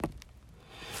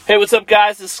Hey, what's up,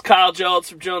 guys? This is Kyle Jones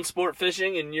from Jones Sport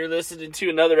Fishing, and you're listening to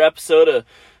another episode of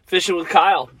Fishing with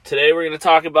Kyle. Today, we're going to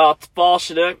talk about fall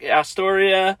Chinook,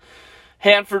 Astoria,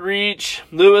 Hanford Reach,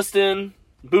 Lewiston,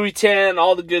 Buoy 10,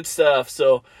 all the good stuff.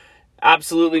 So,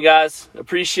 absolutely, guys,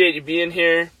 appreciate you being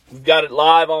here. We've got it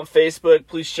live on Facebook.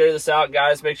 Please share this out,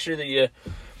 guys. Make sure that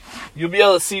you'll be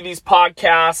able to see these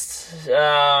podcasts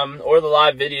or the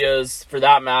live videos for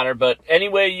that matter. But any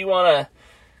way you want to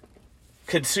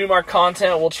consume our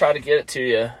content, we'll try to get it to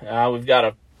you. We've got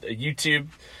a YouTube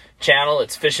channel.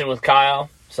 It's Fishing with Kyle.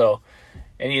 So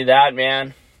any of that,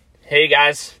 man. Hey,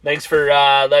 guys, thanks for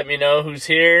letting me know who's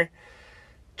here.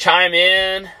 Chime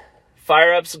in,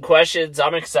 fire up some questions.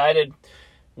 I'm excited.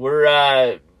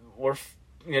 We're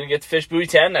gonna get to fish Buoy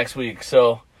 10 next week.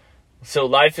 So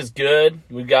life is good.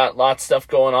 We've got lots of stuff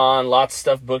going on, lots of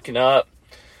stuff booking up.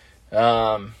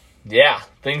 Yeah,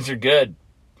 things are good.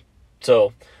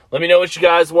 So let me know what you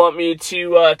guys want me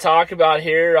to talk about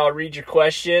here. I'll read your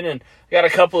question, and I got a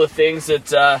couple of things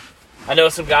that I know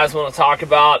some guys want to talk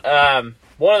about.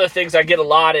 One of the things I get a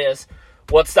lot is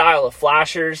what style of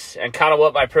flashers and kind of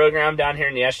what my program down here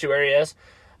in the estuary is.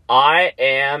 I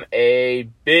am a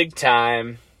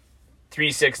big-time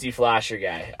 360 flasher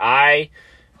guy. I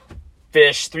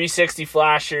fish 360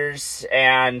 flashers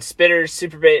and spinners,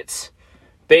 super baits,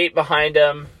 bait behind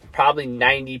them, probably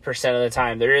 90% of the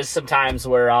time. There is some times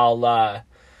where I'll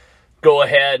go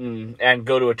ahead and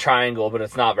go to a triangle, but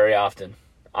it's not very often.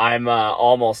 I'm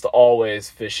almost always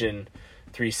fishing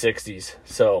 360s.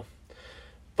 So,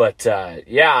 but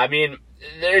yeah, I mean,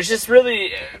 there's just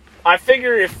really, I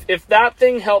figure if that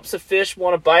thing helps a fish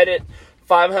want to bite it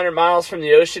 500 miles from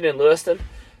the ocean in Lewiston,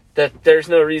 that there's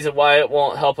no reason why it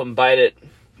won't help them bite it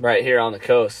right here on the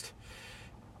coast.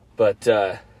 But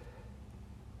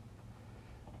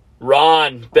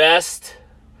Ron, best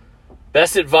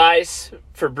advice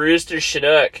for Brewster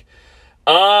Chinook.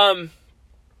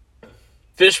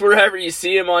 Fish wherever you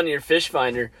see them on your fish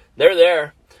finder. They're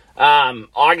there.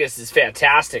 August is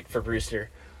fantastic for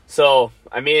Brewster. So,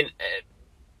 I mean,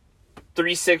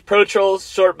 3.6 Pro Trolls,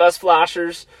 short bust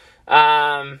flashers,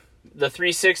 the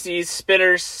 360s,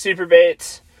 spinners, super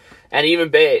baits, and even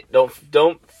bait.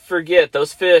 Don't forget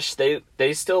those fish.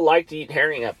 They still like to eat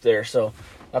herring up there. So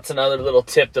that's another little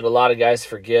tip that a lot of guys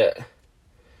forget.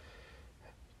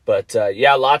 But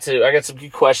yeah, I got some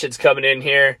good questions coming in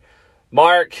here.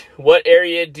 Mark, what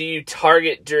area do you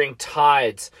target during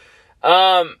tides?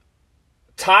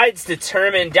 Tides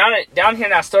determine down here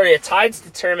in Astoria. Tides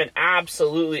determine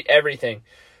absolutely everything.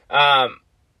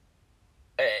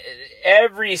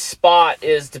 Every spot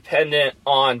is dependent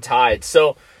on tides.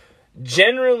 So,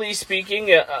 generally speaking,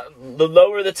 the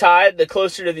lower the tide, the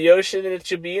closer to the ocean it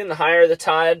should be, and the higher the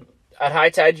tide. At high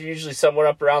tide, you're usually somewhere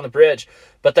up around the bridge.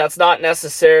 But that's not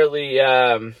necessarily,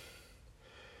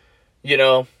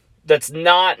 that's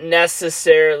not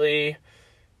necessarily,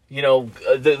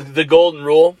 the golden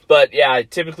rule. But yeah,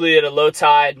 typically at a low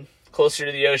tide, closer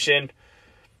to the ocean.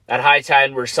 At high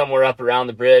tide, we're somewhere up around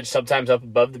the bridge, sometimes up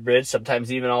above the bridge,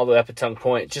 sometimes even all the way up at Tongue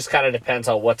Point. It just kind of depends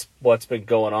on what's been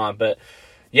going on. But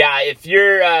yeah, if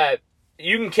you're,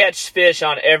 you can catch fish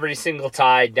on every single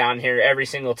tide down here, every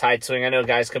single tide swing. I know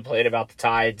guys complain about the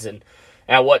tides and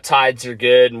what tides are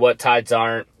good and what tides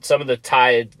aren't. Some of the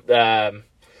tide, I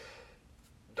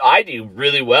do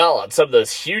really well on some of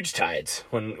those huge tides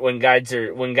when guys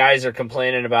are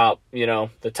complaining about,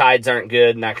 the tides aren't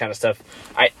good and that kind of stuff.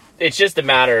 It's just a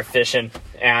matter of fishing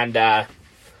and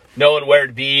knowing where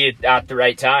to be at the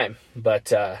right time.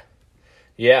 But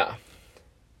yeah.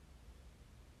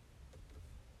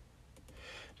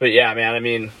 But yeah, man, I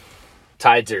mean,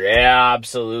 tides are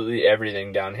absolutely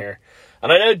everything down here.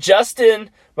 And I know Justin,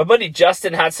 my buddy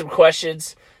Justin, had some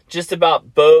questions just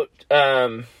about boat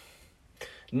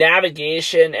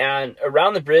navigation. And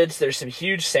around the bridge, there's some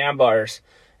huge sandbars.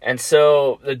 And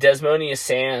so the Desmonius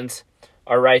sands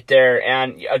are right there.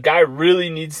 And a guy really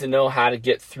needs to know how to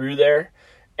get through there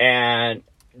and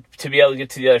to be able to get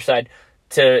to the other side.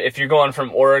 If you're going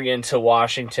from Oregon to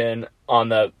Washington on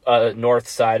the north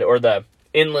side or the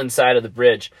inland side of the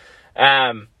bridge.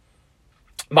 My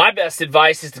best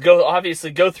advice is to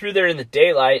go through there in the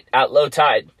daylight at low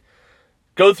tide.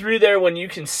 Go through there when you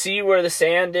can see where the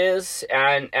sand is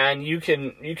and you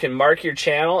can mark your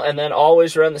channel and then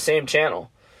always run the same channel.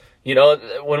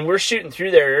 When we're shooting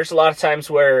through there's a lot of times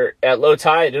where at low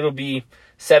tide it'll be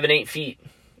 7-8 feet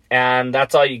and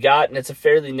that's all you got, and it's a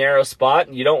fairly narrow spot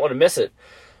and you don't want to miss it.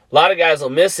 A lot of guys will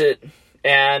miss it.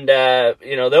 And,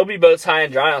 there'll be boats high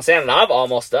and dry on sand, and I've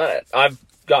almost done it. I've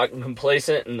gotten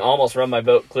complacent and almost run my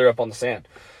boat clear up on the sand.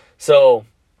 So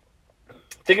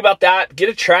think about that. Get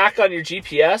a track on your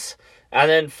GPS and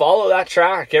then follow that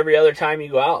track every other time you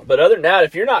go out. But other than that,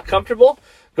 if you're not comfortable,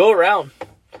 go around.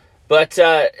 But,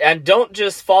 and don't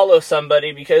just follow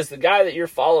somebody, because the guy that you're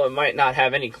following might not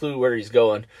have any clue where he's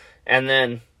going. And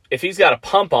then if he's got a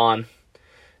pump on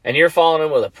and you're following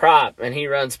him with a prop and he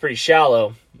runs pretty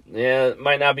shallow, yeah, it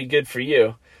might not be good for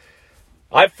you.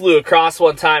 I flew across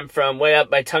one time from way up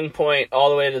by Tongue Point all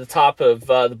the way to the top of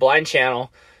the blind channel,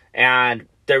 and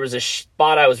there was a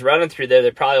spot I was running through there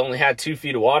that probably only had 2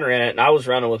 feet of water in it, and I was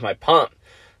running with my pump.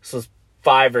 This was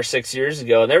 5 or 6 years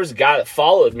ago, and there was a guy that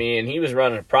followed me, and he was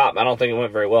running a prop. I don't think it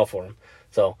went very well for him.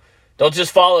 So don't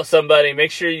just follow somebody.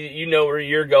 Make sure you know where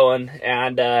you're going,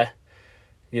 and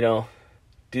do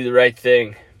the right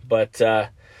thing. But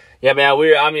yeah, man,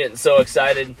 I'm getting so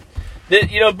excited.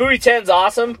 Buoy 10's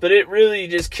awesome, but it really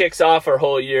just kicks off our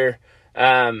whole year.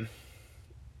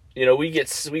 We get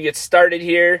started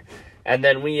here, and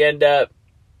then we end up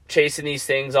chasing these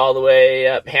things all the way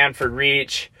up Hanford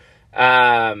Reach.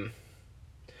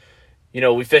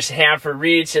 We fish Hanford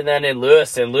Reach, and then in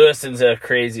Lewiston. Lewiston's a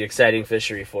crazy exciting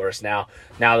fishery for us now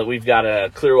that we've got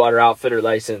a Clearwater Outfitter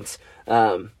license.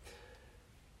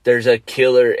 There's a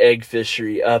killer egg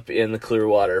fishery up in the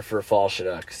Clearwater for fall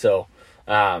Chinook. So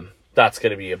that's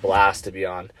going to be a blast to be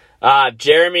on.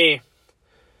 Jeremy,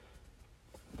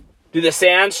 do the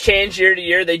sands change year to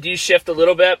year? They do shift a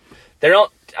little bit.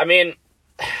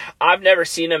 I've never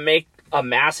seen them make a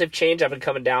massive change. I've been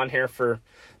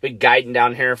guiding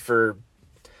down here for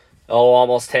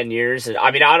almost 10 years. And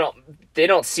they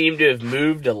don't seem to have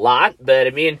moved a lot,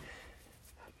 but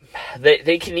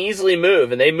they can easily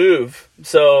move, and they move.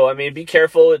 So, be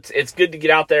careful. It's good to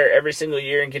get out there every single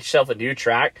year and get yourself a new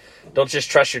track. Don't just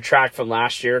trust your track from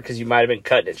last year, because you might have been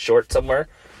cutting it short somewhere.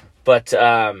 But,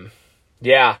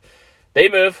 yeah, they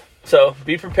move. So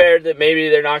be prepared that maybe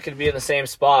they're not going to be in the same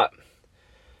spot.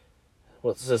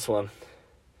 What's this one?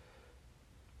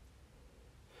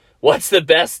 What's the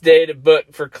best day to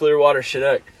book for Clearwater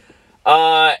Chinook?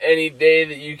 Any day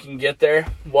that you can get there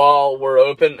while we're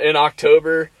open in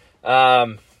October.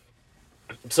 So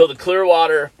the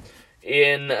Clearwater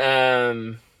in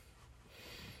the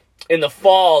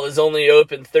fall is only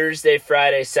open Thursday,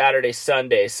 Friday, Saturday,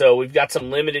 Sunday. So we've got some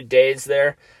limited days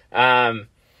there.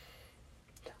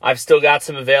 I've still got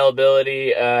some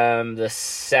availability the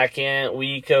second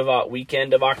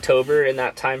weekend of October in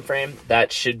that time frame.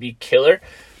 That should be killer.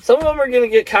 Some of them are going to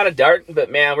get kind of dark, but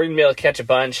man, we're going to be able to catch a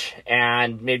bunch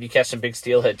and maybe catch some big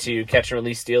steelhead too. Catch and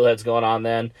release steelheads going on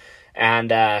then. And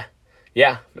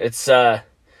yeah, it's a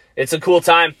cool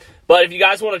time. But if you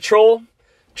guys want to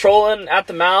trolling at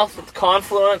the mouth at the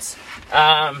confluence,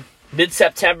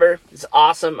 mid-September is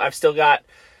awesome. I've still got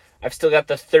the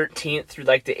 13th through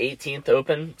like the 18th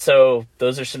open. So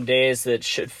those are some days that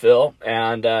should fill,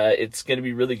 and it's going to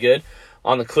be really good.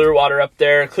 On the Clearwater up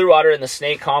there, Clearwater and the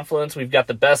Snake Confluence, we've got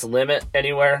the best limit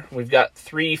anywhere. We've got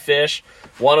 3 fish.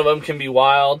 One of them can be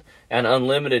wild and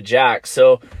unlimited jack.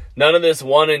 So none of this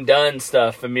one and done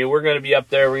stuff. We're going to be up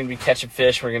there. We're going to be catching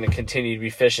fish. We're going to continue to be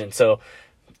fishing. So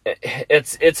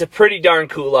it's a pretty darn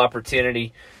cool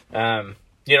opportunity. A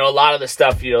lot of the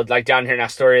stuff, like down here in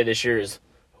Astoria this year is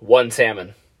 1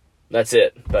 salmon. That's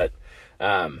it. But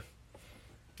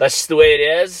that's just the way it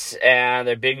is, and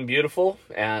they're big and beautiful,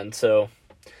 and so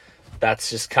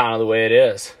that's just kind of the way it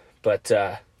is. But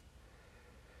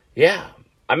yeah,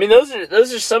 those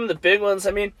are some of the big ones.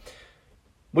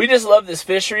 We just love this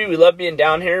fishery. We love being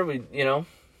down here.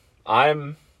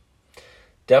 I'm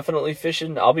definitely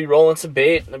fishing. I'll be rolling some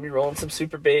bait. I'll be rolling some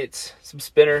super baits, some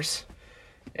spinners,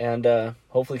 and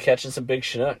hopefully catching some big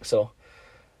Chinook. So,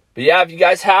 but yeah, if you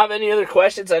guys have any other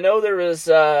questions, I know there was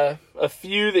a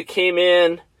few that came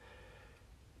in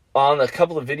on a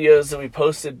couple of videos that we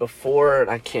posted before, and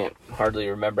I can't hardly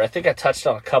remember. I think I touched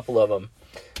on a couple of them.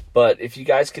 But if you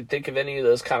guys could think of any of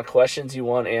those kind of questions you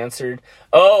want answered.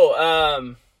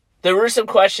 There were some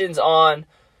questions on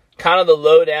kind of the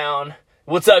lowdown.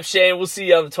 What's up, Shane? We'll see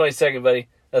you on the 22nd, buddy.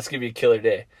 That's going to be a killer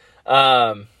day.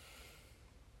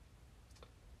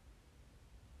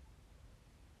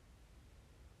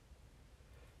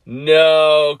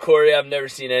 No, Corey, I've never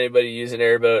seen anybody use an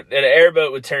airboat. And an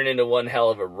airboat would turn into one hell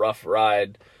of a rough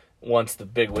ride once the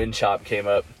big wind chop came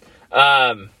up.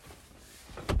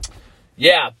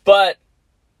 Yeah, but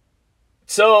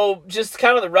so just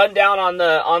kind of the rundown on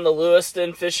the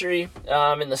Lewiston fishery,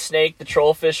 and the snake, the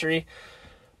troll fishery.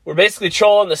 We're basically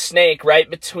trolling the snake right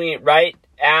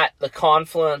at the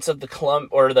confluence of the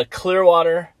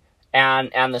Clearwater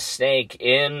and the snake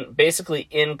in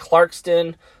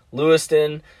Clarkston,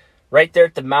 Lewiston, right there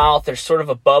at the mouth. There's sort of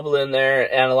a bubble in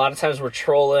there, and a lot of times we're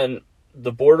trolling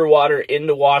the border water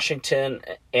into Washington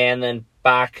and then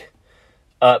back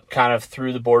up kind of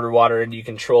through the border water, and you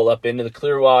can troll up into the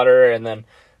clear water and then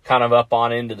kind of up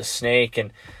on into the Snake.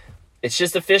 And it's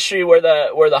just a fishery where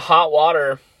the hot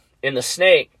water in the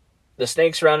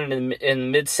Snake's running in the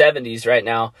mid 70s right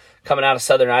now, coming out of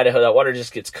southern Idaho. That water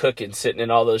just gets cooking, sitting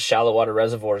in all those shallow water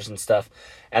reservoirs and stuff.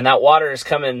 And that water is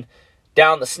coming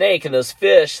down the Snake, and those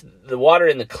fish, the water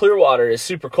in the clear water is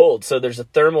super cold. So there's a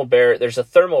thermal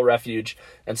refuge.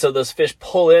 And so those fish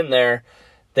pull in there.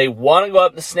 They want to go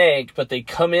up the Snake, but they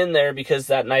come in there because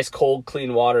that nice cold,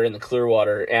 clean water in the clear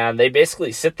water. And they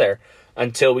basically sit there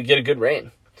until we get a good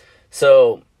rain.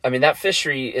 So, I mean, that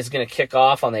fishery is going to kick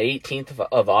off on the 18th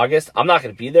of August. I'm not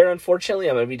going to be there, unfortunately.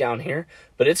 I'm going to be down here.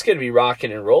 But it's going to be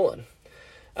rocking and rolling.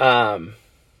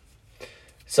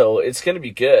 So it's going to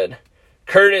be good.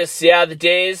 Curtis, yeah, the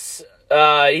days.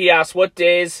 He asked what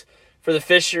days for the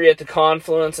fishery at the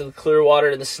confluence of the Clearwater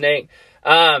and the Snake.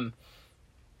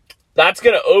 That's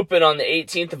going to open on the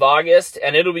 18th of August,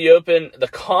 and it'll be open, the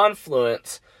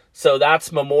confluence. So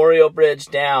that's Memorial Bridge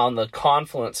down. The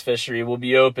confluence fishery will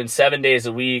be open 7 days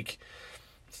a week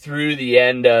through the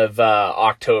end of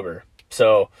October.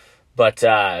 So, but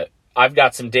I've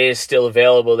got some days still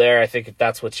available there. I think if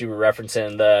that's what you were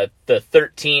referencing, the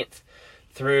 13th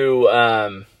through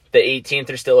the 18th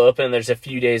are still open. There's a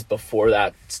few days before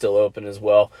that still open as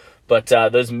well. But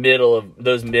those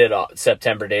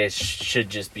mid-September days should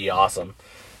just be awesome.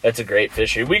 That's a great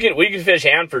fishery. We can fish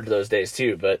Hanford those days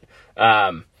too, but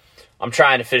I'm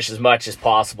trying to fish as much as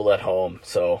possible at home.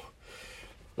 So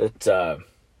it's a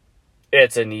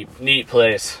neat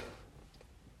place.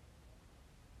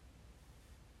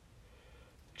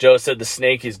 Joe said the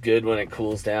Snake is good when it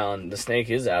cools down. The Snake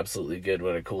is absolutely good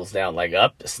when it cools down, like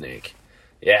up the Snake.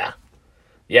 Yeah.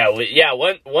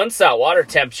 Once that water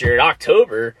temperature in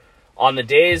October, on the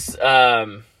days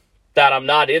that I'm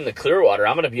not in the Clearwater,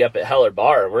 I'm going to be up at Heller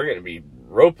Bar. We're going to be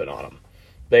roping on them.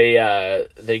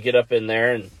 They get up in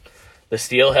there, and the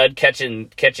steelhead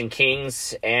catching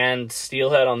kings and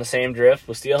steelhead on the same drift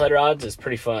with steelhead rods is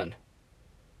pretty fun.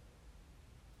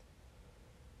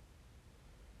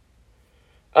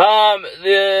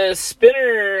 The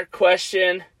spinner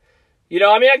question,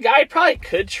 a guy probably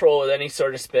could troll with any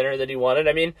sort of spinner that he wanted.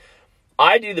 I mean,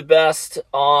 I do the best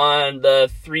on the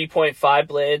 3.5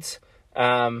 blades.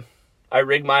 I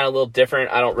rig mine a little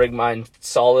different. I don't rig mine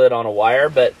solid on a wire,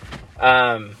 but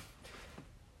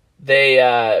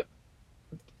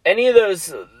any of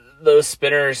those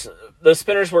spinners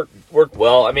work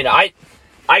well. I mean, I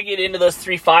get into those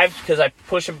 3.5 because I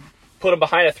put them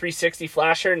behind a 360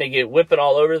 flasher, and they get whipping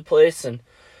all over the place, and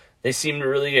they seem to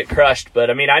really get crushed.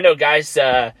 But I mean, I know guys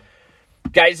that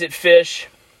fish.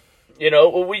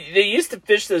 They used to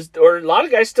fish those, or a lot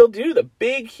of guys still do, the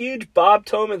big, huge Bob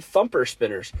Toman thumper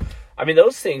spinners. I mean,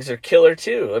 those things are killer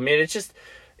too. I mean, it's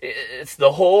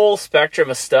the whole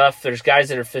spectrum of stuff. There's guys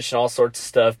that are fishing all sorts of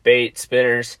stuff, bait,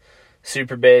 spinners,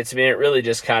 super baits. I mean, it really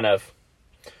just kind of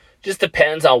just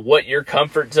depends on what your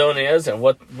comfort zone is and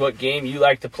what game you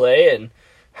like to play and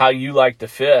how you like to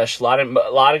fish. A lot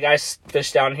of guys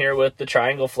fish down here with the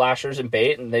triangle flashers and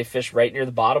bait, and they fish right near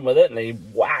the bottom with it, and they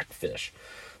whack fish.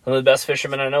 Some of the best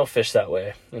fishermen I know fish that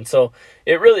way. And so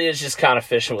it really is just kind of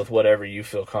fishing with whatever you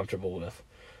feel comfortable with.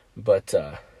 But,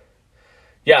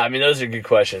 yeah, I mean, those are good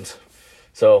questions.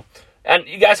 So, and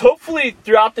you guys, hopefully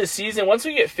throughout this season, once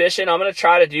we get fishing, I'm going to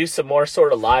try to do some more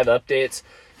sort of live updates,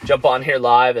 jump on here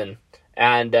live and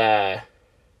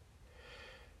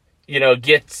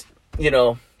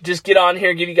just get on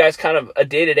here and give you guys kind of a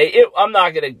day-to-day. I'm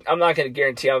not gonna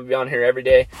guarantee I'm going to be on here every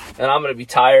day, and I'm going to be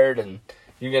tired, and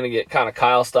you're going to get kind of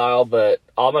Kyle style, but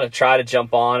I'm going to try to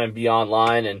jump on and be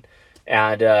online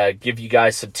and give you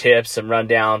guys some tips, some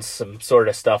rundowns, some sort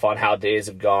of stuff on how days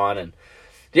have gone. And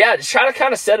yeah, just try to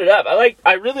kind of set it up.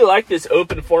 I really like this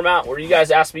open format where you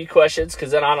guys ask me questions, because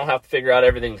then I don't have to figure out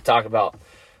everything to talk about.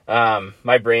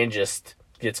 My brain just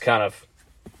gets kind of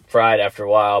fried after a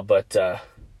while, but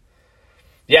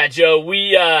yeah, Joe,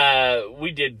 we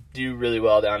did do really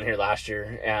well down here last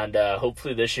year, and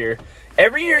hopefully this year.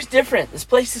 Every year is different. This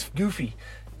place is goofy.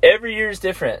 Every year is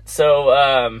different. So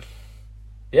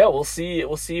yeah, we'll see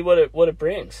what it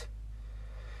brings.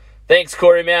 Thanks,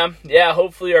 Corey, man. Yeah,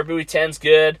 hopefully our buoy 10's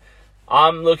good.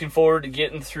 I'm looking forward to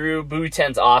getting through. Buoy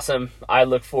 10's awesome. I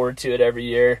look forward to it every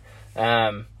year.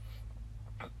 But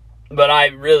I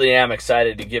really am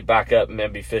excited to get back up and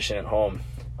then be fishing at home.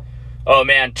 Oh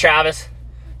man, Travis,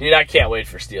 dude, I can't wait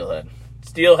for steelhead.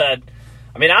 Steelhead.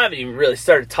 I mean, I haven't even really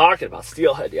started talking about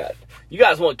steelhead yet. You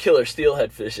guys want killer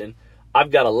steelhead fishing?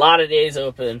 I've got a lot of days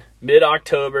open.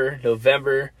 Mid-October,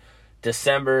 November,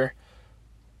 December.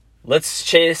 Let's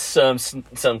chase some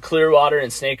Clearwater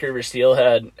and Snake River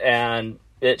steelhead, and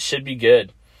it should be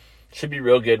good. Should be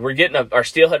real good. We're getting our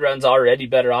steelhead run's already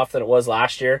better off than it was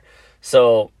last year.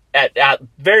 So at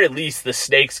very least, the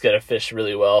snake's going to fish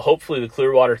really well. Hopefully the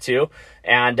Clearwater too.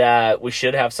 And we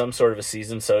should have some sort of a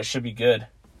season, so it should be good.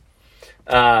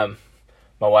 My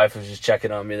wife was just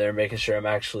checking on me there, making sure I'm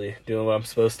actually doing what I'm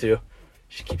supposed to.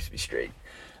 She keeps me straight.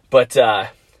 But,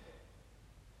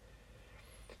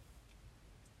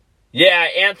 yeah,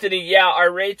 Anthony, yeah, our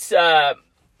rates,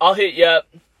 I'll hit you up.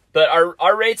 But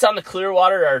our rates on the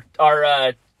Clearwater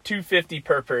are $250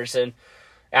 per person.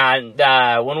 And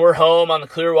when we're home on the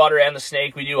Clearwater and the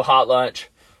Snake, we do a hot lunch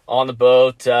on the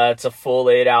boat. It's a full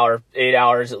 8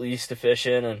 hours at least of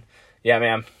fishing. And, yeah,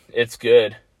 man, it's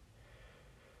good.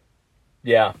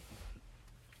 Yeah.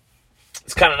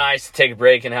 It's kind of nice to take a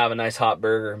break and have a nice hot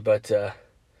burger. But,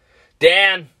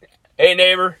 Dan, hey,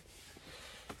 neighbor.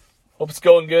 Hope it's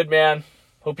going good, man.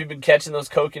 Hope you've been catching those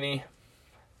kokanee.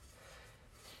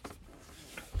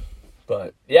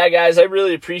 But, yeah, guys, I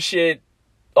really appreciate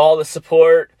all the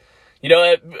support. You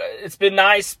know, it's been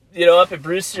nice, you know, up at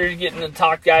Brewster getting to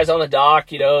talk guys on the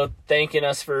dock, you know, thanking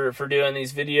us for doing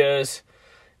these videos.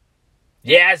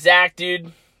 Yeah, Zach,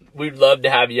 dude, we'd love to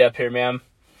have you up here, man.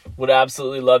 Would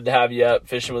absolutely love to have you up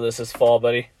fishing with us this fall,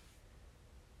 buddy.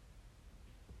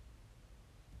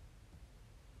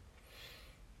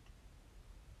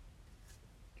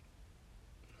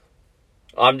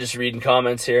 I'm just reading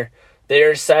comments here. They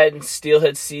are sighting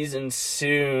steelhead season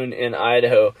soon in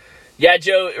Idaho. Yeah,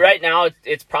 Joe, right now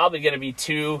it's probably going to be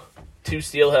two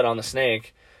steelhead on the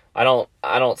Snake. I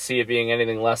don't see it being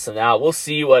anything less than that. We'll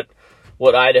see what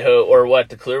Idaho or what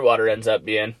the Clearwater ends up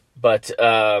being. But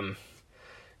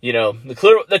you know,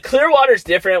 the Clearwater's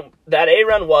different. That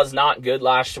A-run was not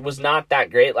that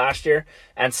great last year.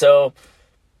 And so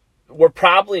we're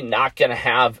probably not going to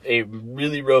have a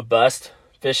really robust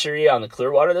fishery on the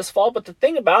Clearwater this fall. But the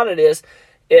thing about it is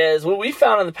what we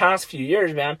found in the past few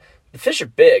years, man, the fish are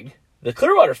big. The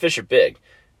Clearwater fish are big,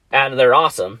 and they're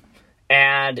awesome.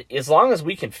 And as long as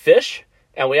we can fish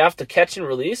and we have to catch and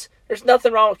release, there's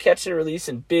nothing wrong with catching and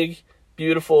releasing big,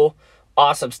 beautiful,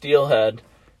 awesome steelhead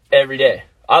every day.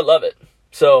 I love it.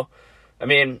 So, I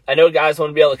mean, I know guys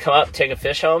want to be able to come up, take a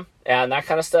fish home, and that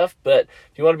kind of stuff. But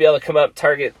if you want to be able to come up,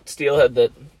 target steelhead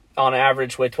that on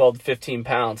average weigh 12 to 15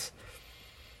 pounds,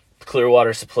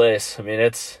 Clearwater's the place. I mean,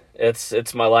 it's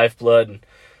my lifeblood, and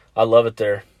I love it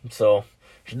there. So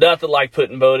there's nothing like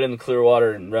putting boat in the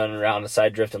Clearwater and running around the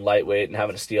side drifting lightweight and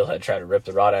having a steelhead try to rip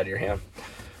the rod out of your hand.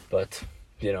 But,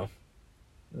 you know,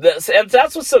 that's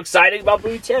what's so exciting about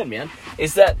Buoy 10, man,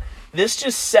 is that this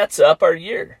just sets up our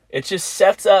year. It just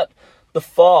sets up the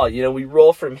fall. You know, we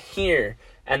roll from here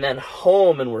and then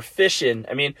home and we're fishing.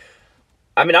 I mean,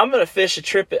 I'm going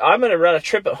to run a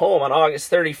trip at home on August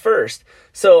 31st.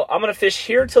 So I'm going to fish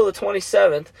here till the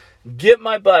 27th, get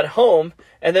my butt home,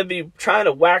 and then be trying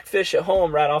to whack fish at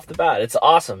home right off the bat. It's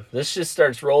awesome. This just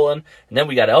starts rolling. And then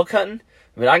we got elk hunting.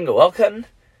 I mean, I can go elk hunting.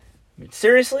 I mean,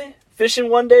 seriously? Fishing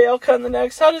one day, elk hunting the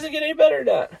next? How does it get any better than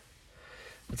that?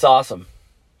 It's awesome.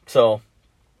 So,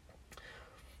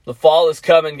 the fall is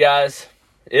coming, guys.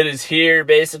 It is here,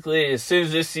 basically. As soon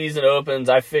as this season opens,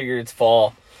 I figure it's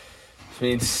fall. Which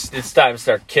means it's time to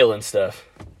start killing stuff.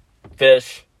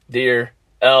 Fish, deer,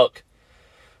 elk,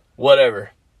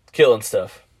 whatever. Killing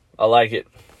stuff. I like it.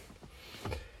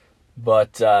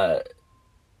 But,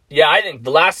 yeah, I think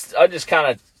I'll just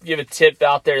kind of give a tip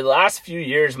out there. The last few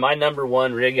years, my number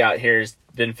one rig out here has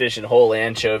been fishing whole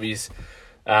anchovies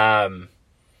behind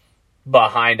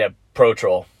a Pro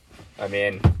Troll. I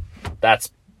mean, that's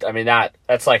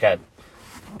like a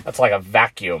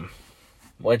vacuum.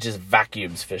 Well, it just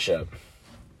vacuums fish up.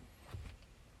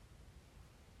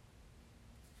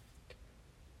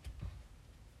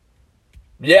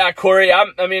 Yeah, Corey,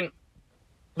 I mean,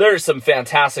 there's some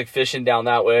fantastic fishing down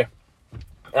that way.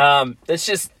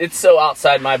 It's so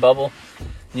outside my bubble.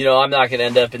 You know, I'm not going to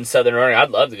end up in Southern Oregon.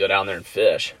 I'd love to go down there and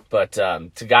fish. But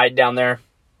to guide down there,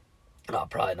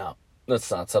 probably not. That's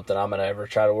not something I'm going to ever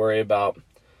try to worry about.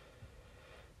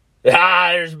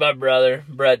 There's my brother,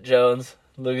 Brett Jones.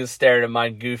 Look at staring at my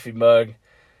goofy mug.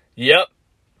 Yep,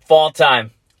 fall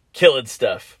time. Killing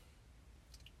stuff.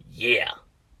 Yeah.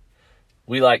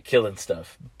 We like killing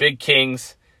stuff. Big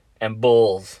kings and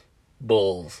bulls.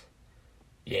 Bulls.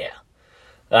 Yeah.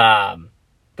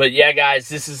 But yeah, guys,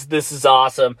 this is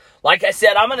awesome. Like I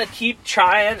said, I'm going to keep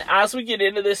trying as we get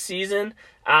into this season,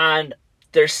 and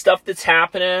there's stuff that's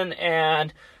happening,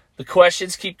 and the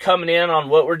questions keep coming in on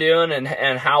what we're doing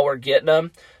and how we're getting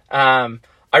them.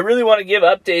 I really want to give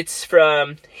updates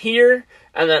from here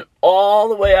and then all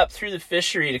the way up through the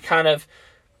fishery to kind of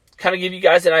give you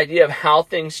guys an idea of how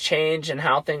things change and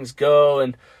how things go.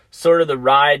 And sort of the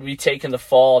ride we take in the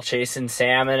fall chasing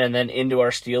salmon and then into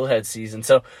our steelhead season.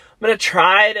 So I'm going to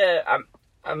try to,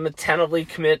 I'm attentively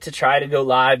commit to try to go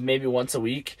live maybe once a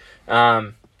week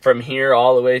from here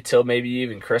all the way till maybe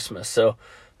even Christmas. So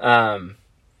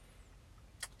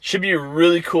should be a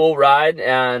really cool ride,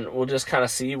 and we'll just kind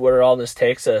of see where all this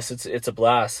takes us. It's a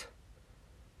blast.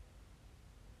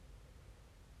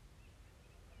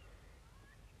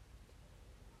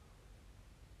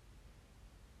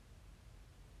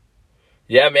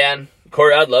 Yeah, man.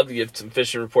 Corey, I'd love to give some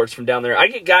fishing reports from down there. I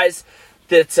get guys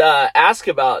that ask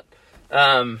about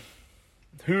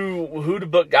who to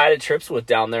book guided trips with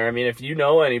down there. I mean, if you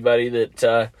know anybody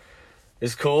that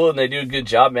is cool and they do a good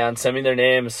job, man, send me their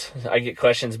names. I get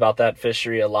questions about that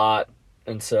fishery a lot,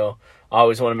 and so I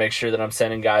always want to make sure that I'm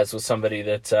sending guys with somebody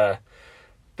that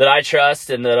that I trust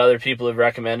and that other people have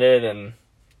recommended, and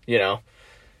you know,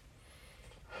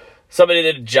 somebody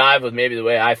that jive with maybe the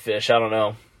way I fish. I don't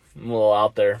know. I'm a little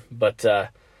out there,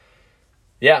 but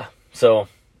yeah, so,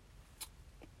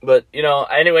 but you know,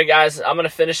 anyway, guys, I'm going to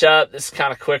finish up. This is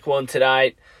kind of quick one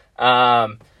tonight,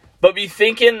 but be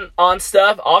thinking on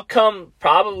stuff. I'll come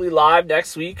probably live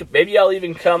next week. Maybe I'll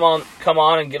even come on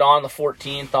and get on the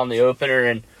 14th on the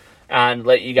opener and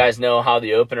let you guys know how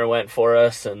the opener went for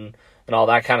us and all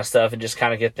that kind of stuff, and just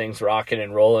kind of get things rocking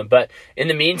and rolling. But in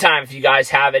the meantime, if you guys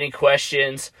have any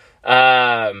questions,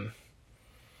 yeah,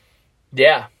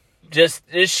 just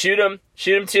shoot them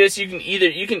to us.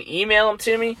 You can email them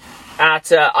to me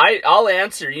at I'll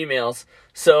answer emails.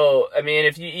 So I mean,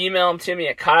 if you email them to me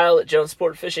at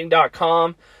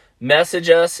Kyle@JonesSportFishing.com, message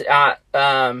us at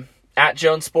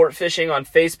JonesSportFishing on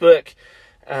Facebook.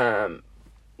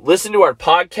 Listen to our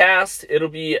podcast. It'll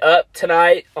be up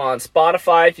tonight on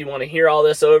Spotify if you want to hear all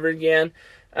this over again.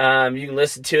 You can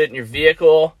listen to it in your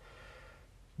vehicle.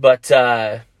 But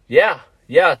yeah,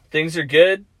 things are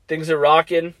good. Things are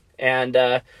rocking. And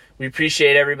we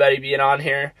appreciate everybody being on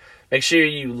here. Make sure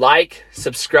you like,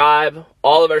 subscribe,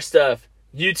 all of our stuff.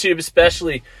 YouTube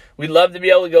especially. We'd love to be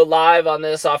able to go live on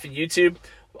this off of YouTube,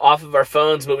 off of our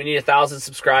phones, but we need 1,000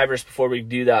 subscribers before we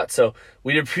do that. So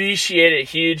we'd appreciate it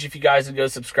huge if you guys would go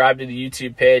subscribe to the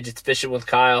YouTube page. It's Fishing with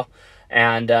Kyle.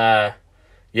 And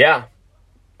yeah,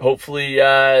 hopefully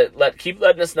keep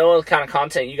letting us know the kind of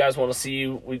content you guys want to see.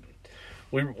 We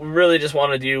really just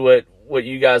want to do what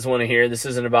you guys want to hear. This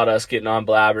isn't about us getting on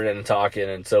blabbering and talking.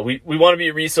 And so we want to be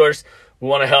a resource. We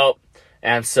want to help.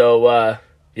 And so,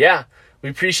 yeah, we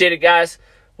appreciate it, guys.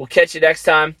 We'll catch you next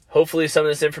time. Hopefully some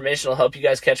of this information will help you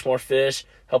guys catch more fish,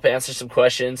 help answer some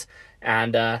questions.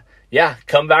 And, yeah,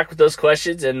 come back with those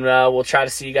questions, and we'll try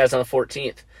to see you guys on the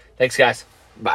 14th. Thanks, guys.